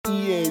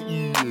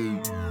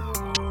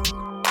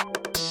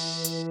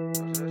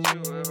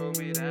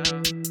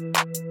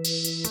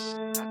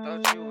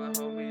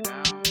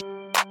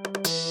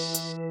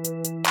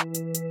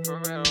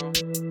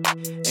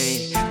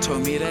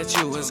Told me that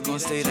you was gon'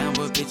 stay down,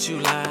 but bitch, you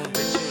lied.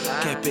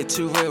 Kept it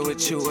too real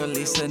with you, at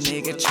least a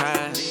nigga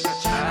tried.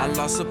 I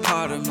lost a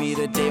part of me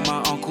the day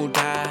my uncle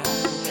died,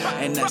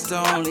 and that's the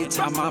only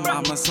time my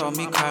mama saw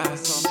me cry.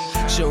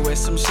 She'll wear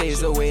some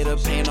shades away, the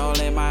pain all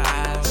in my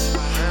eyes.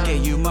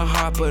 Gave you my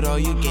heart, but all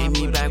you gave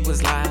me back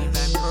was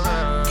lies.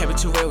 Kept it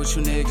too real with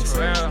you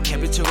niggas,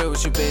 kept it too real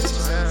with you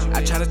bitches.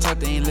 I try to talk,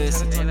 they ain't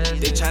listen.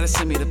 They try to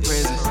send me to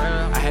prison.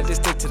 I had to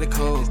stick to the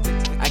code.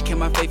 I kept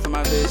my faith and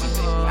my vision.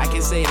 I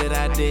can say that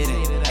I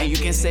didn't, and you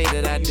can say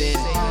that I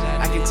didn't.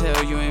 I can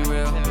tell you ain't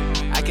real,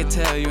 I can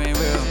tell you ain't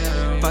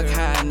real. Fuck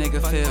how a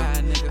nigga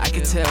feel, I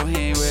can tell he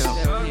ain't real.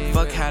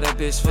 Fuck how that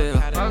bitch feel,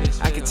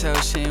 I can tell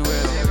she ain't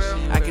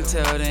real. I can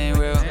tell they ain't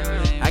real,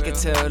 I can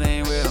tell they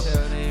ain't real.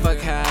 Fuck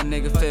how a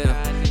nigga feel,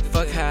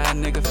 fuck how a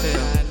nigga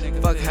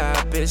feel. Fuck how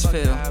a bitch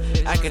feel,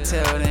 I can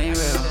tell they ain't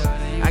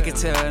real. I can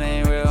tell they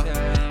ain't real,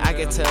 I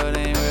can tell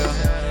they ain't real.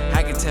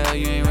 I can tell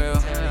you ain't real,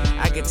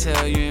 I can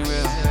tell you ain't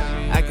real.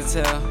 I can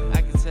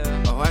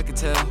tell, oh I can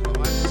tell,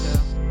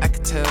 I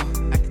can tell,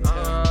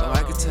 oh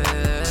I can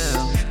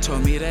tell.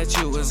 Told me that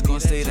you was gon'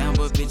 stay down,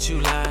 but bitch you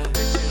lied.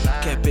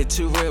 Kept it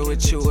too real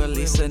with you, at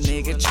least a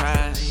nigga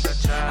tried.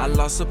 I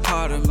lost a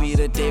part of me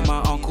the day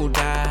my uncle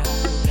died,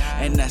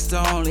 and that's the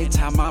only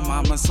time my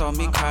mama saw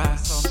me cry.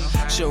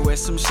 She'll wear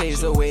some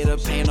shades away, the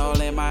pain all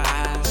in my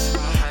eyes.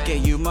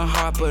 Gave you my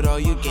heart, but all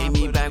you gave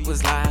me back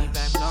was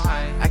lies.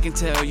 I can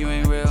tell you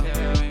ain't real,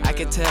 I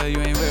can tell you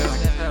ain't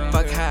real.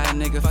 Fuck how a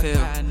nigga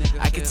feel,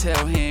 I can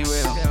tell he ain't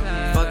real.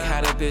 Fuck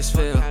how that bitch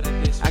feel,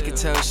 I can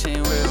tell she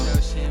ain't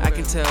real. I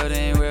can tell they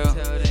ain't real,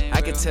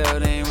 I can tell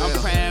they ain't real. I'm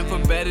praying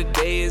for better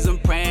days, I'm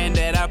praying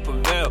that I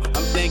prevail.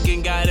 I'm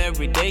thanking God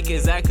every day,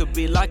 cause I could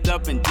be locked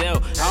up in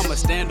jail. I'ma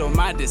stand on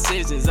my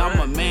decisions, I'm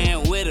a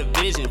man with a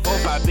vision. 4,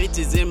 5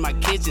 bitches in my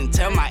kitchen,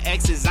 tell my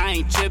exes I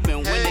ain't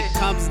tripping. When it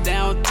comes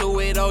down to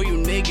it, all you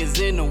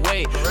niggas in the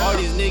way. All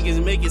these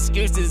niggas make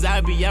excuses,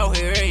 I be out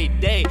here every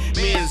day.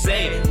 Me and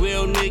Zay,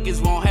 real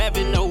niggas won't have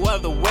it no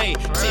other way.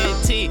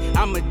 TNT,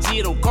 I'm a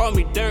G, don't call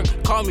me dirt,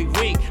 call me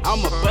weak.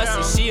 I'm a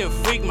bustin', she a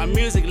freak, my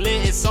music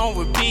lit, it's on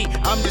repeat.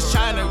 I'm just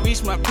trying to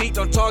reach my peak,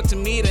 don't talk to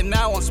me, then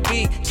I won't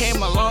speak.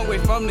 Came a long way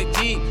from the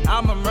G,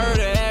 I'ma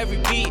murder every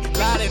beat.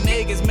 Lot of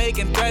niggas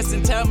making threats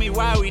and tell me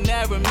why we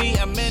never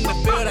meet. I'm in the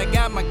field, I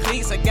got my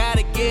cleats, I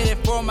gotta get it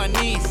for my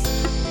niece.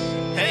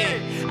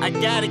 Hey, I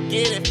gotta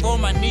get it for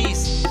my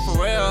niece,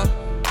 for real.